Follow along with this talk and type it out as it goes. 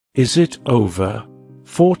Is it over?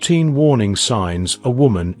 14 warning signs a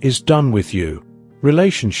woman is done with you.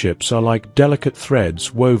 Relationships are like delicate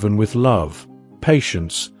threads woven with love,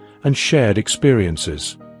 patience, and shared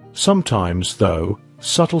experiences. Sometimes, though,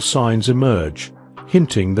 subtle signs emerge,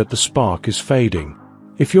 hinting that the spark is fading.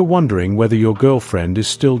 If you're wondering whether your girlfriend is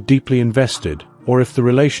still deeply invested, or if the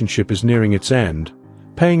relationship is nearing its end,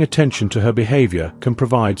 paying attention to her behavior can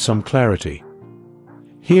provide some clarity.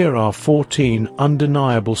 Here are 14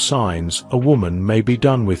 undeniable signs a woman may be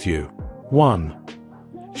done with you. 1.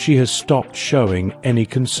 She has stopped showing any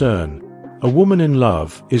concern. A woman in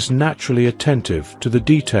love is naturally attentive to the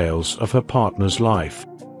details of her partner's life.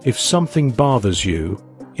 If something bothers you,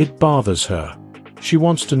 it bothers her. She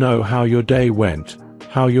wants to know how your day went,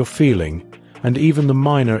 how you're feeling, and even the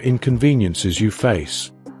minor inconveniences you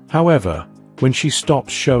face. However, when she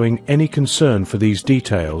stops showing any concern for these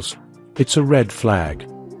details, it's a red flag.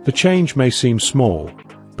 The change may seem small,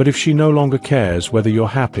 but if she no longer cares whether you're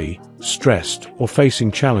happy, stressed, or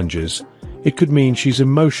facing challenges, it could mean she's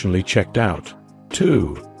emotionally checked out.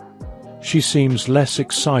 2. She seems less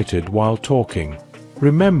excited while talking.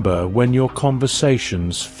 Remember when your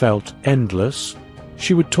conversations felt endless?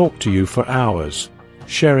 She would talk to you for hours,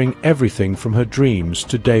 sharing everything from her dreams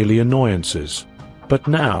to daily annoyances. But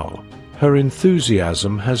now, her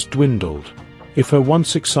enthusiasm has dwindled. If her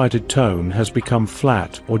once excited tone has become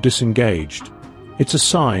flat or disengaged, it's a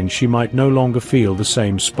sign she might no longer feel the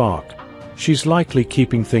same spark. She's likely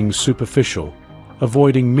keeping things superficial,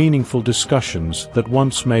 avoiding meaningful discussions that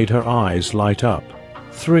once made her eyes light up.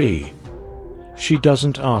 3. She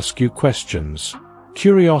doesn't ask you questions.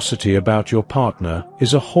 Curiosity about your partner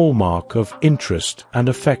is a hallmark of interest and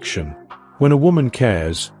affection. When a woman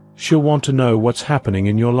cares, she'll want to know what's happening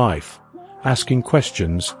in your life, asking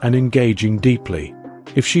questions and engaging deeply.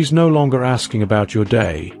 If she's no longer asking about your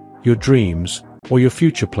day, your dreams, or your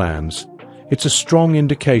future plans, it's a strong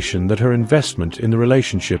indication that her investment in the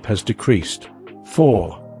relationship has decreased.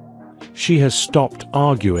 4. She has stopped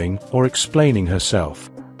arguing or explaining herself.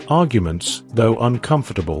 Arguments, though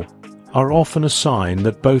uncomfortable, are often a sign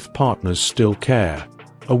that both partners still care.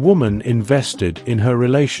 A woman invested in her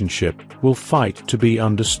relationship will fight to be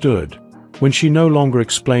understood. When she no longer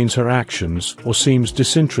explains her actions or seems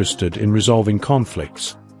disinterested in resolving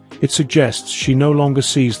conflicts, it suggests she no longer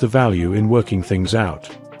sees the value in working things out.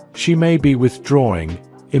 She may be withdrawing,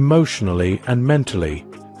 emotionally and mentally,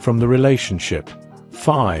 from the relationship.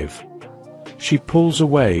 5. She pulls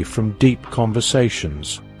away from deep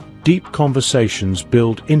conversations. Deep conversations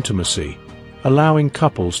build intimacy, allowing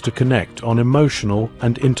couples to connect on emotional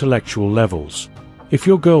and intellectual levels. If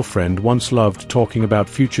your girlfriend once loved talking about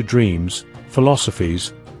future dreams,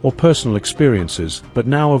 philosophies, or personal experiences but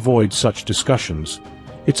now avoids such discussions,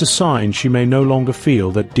 it's a sign she may no longer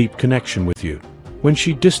feel that deep connection with you. When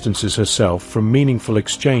she distances herself from meaningful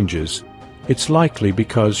exchanges, it's likely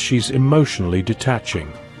because she's emotionally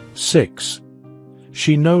detaching. 6.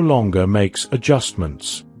 She no longer makes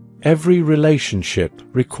adjustments. Every relationship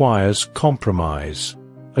requires compromise.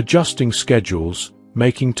 Adjusting schedules,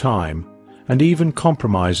 making time, and even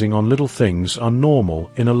compromising on little things are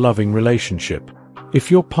normal in a loving relationship.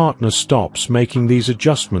 If your partner stops making these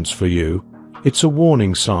adjustments for you, it's a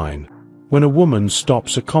warning sign. When a woman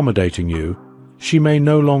stops accommodating you, she may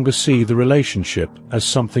no longer see the relationship as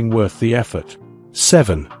something worth the effort.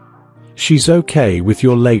 7. She's okay with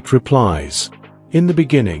your late replies. In the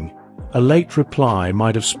beginning, a late reply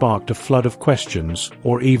might have sparked a flood of questions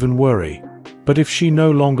or even worry. But if she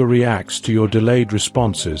no longer reacts to your delayed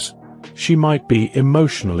responses, she might be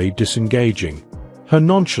emotionally disengaging. Her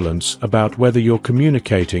nonchalance about whether you're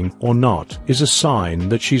communicating or not is a sign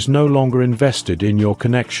that she's no longer invested in your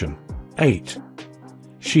connection. 8.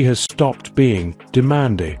 She has stopped being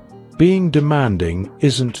demanding. Being demanding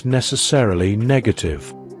isn't necessarily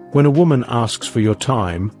negative. When a woman asks for your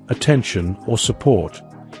time, attention, or support,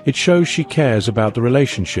 it shows she cares about the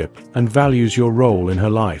relationship and values your role in her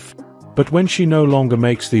life. But when she no longer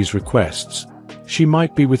makes these requests, she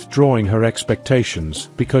might be withdrawing her expectations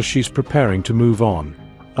because she's preparing to move on.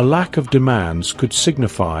 A lack of demands could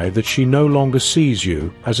signify that she no longer sees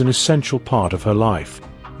you as an essential part of her life.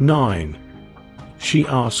 9. She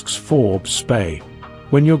asks for space.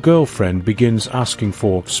 When your girlfriend begins asking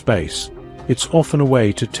for space, it's often a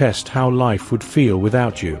way to test how life would feel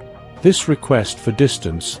without you. This request for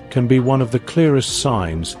distance can be one of the clearest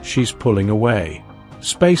signs she's pulling away.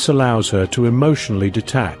 Space allows her to emotionally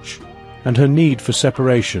detach, and her need for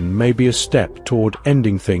separation may be a step toward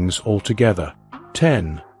ending things altogether.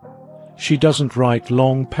 10. She doesn't write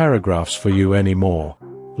long paragraphs for you anymore.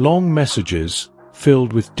 Long messages,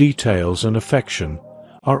 filled with details and affection,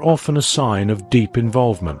 are often a sign of deep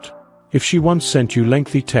involvement. If she once sent you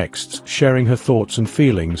lengthy texts sharing her thoughts and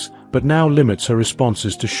feelings, but now limits her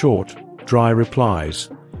responses to short, dry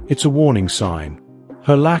replies, it's a warning sign.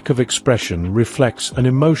 Her lack of expression reflects an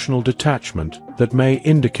emotional detachment that may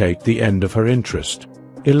indicate the end of her interest.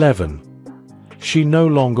 11. She no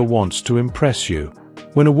longer wants to impress you.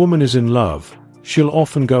 When a woman is in love, she'll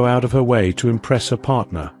often go out of her way to impress her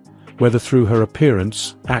partner, whether through her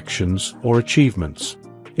appearance, actions, or achievements.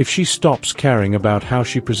 If she stops caring about how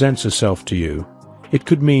she presents herself to you, it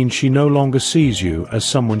could mean she no longer sees you as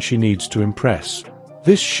someone she needs to impress.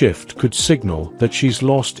 This shift could signal that she's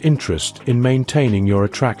lost interest in maintaining your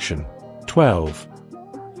attraction. 12.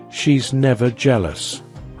 She's never jealous.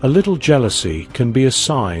 A little jealousy can be a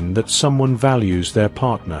sign that someone values their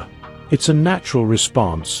partner. It's a natural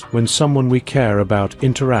response when someone we care about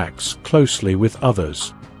interacts closely with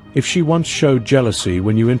others. If she once showed jealousy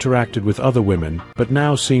when you interacted with other women but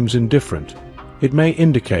now seems indifferent, it may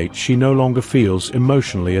indicate she no longer feels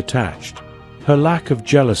emotionally attached. Her lack of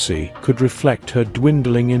jealousy could reflect her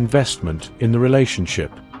dwindling investment in the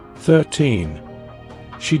relationship. 13.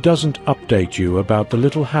 She doesn't update you about the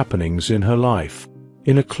little happenings in her life.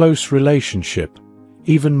 In a close relationship,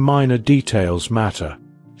 even minor details matter.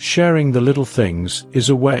 Sharing the little things is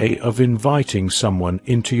a way of inviting someone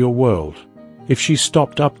into your world. If she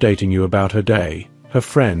stopped updating you about her day, her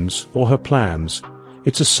friends, or her plans,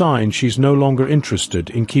 it's a sign she's no longer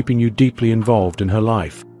interested in keeping you deeply involved in her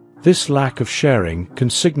life. This lack of sharing can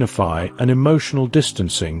signify an emotional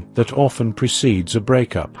distancing that often precedes a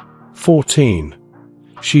breakup. 14.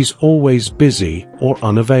 She's always busy or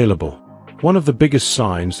unavailable. One of the biggest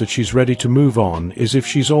signs that she's ready to move on is if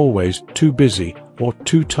she's always too busy or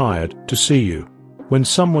too tired to see you. When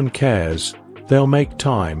someone cares, they'll make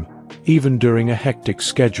time, even during a hectic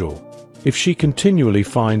schedule. If she continually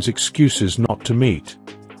finds excuses not to meet,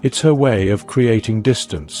 it's her way of creating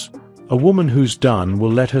distance. A woman who's done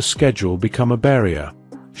will let her schedule become a barrier,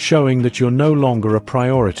 showing that you're no longer a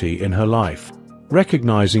priority in her life.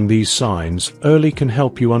 Recognizing these signs early can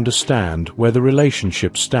help you understand where the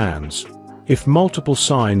relationship stands. If multiple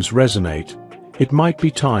signs resonate, it might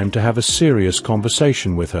be time to have a serious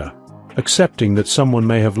conversation with her. Accepting that someone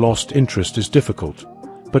may have lost interest is difficult,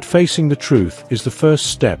 but facing the truth is the first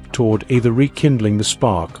step toward either rekindling the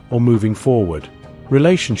spark or moving forward.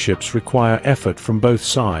 Relationships require effort from both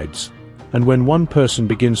sides, and when one person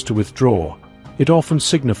begins to withdraw, it often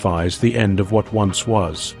signifies the end of what once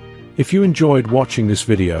was. If you enjoyed watching this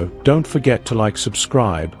video, don't forget to like,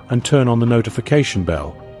 subscribe, and turn on the notification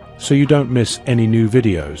bell, so you don't miss any new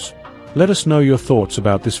videos. Let us know your thoughts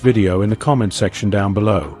about this video in the comment section down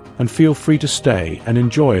below, and feel free to stay and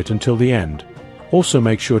enjoy it until the end. Also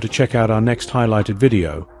make sure to check out our next highlighted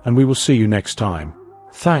video, and we will see you next time.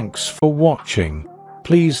 Thanks for watching.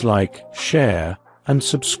 Please like, share, and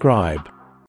subscribe.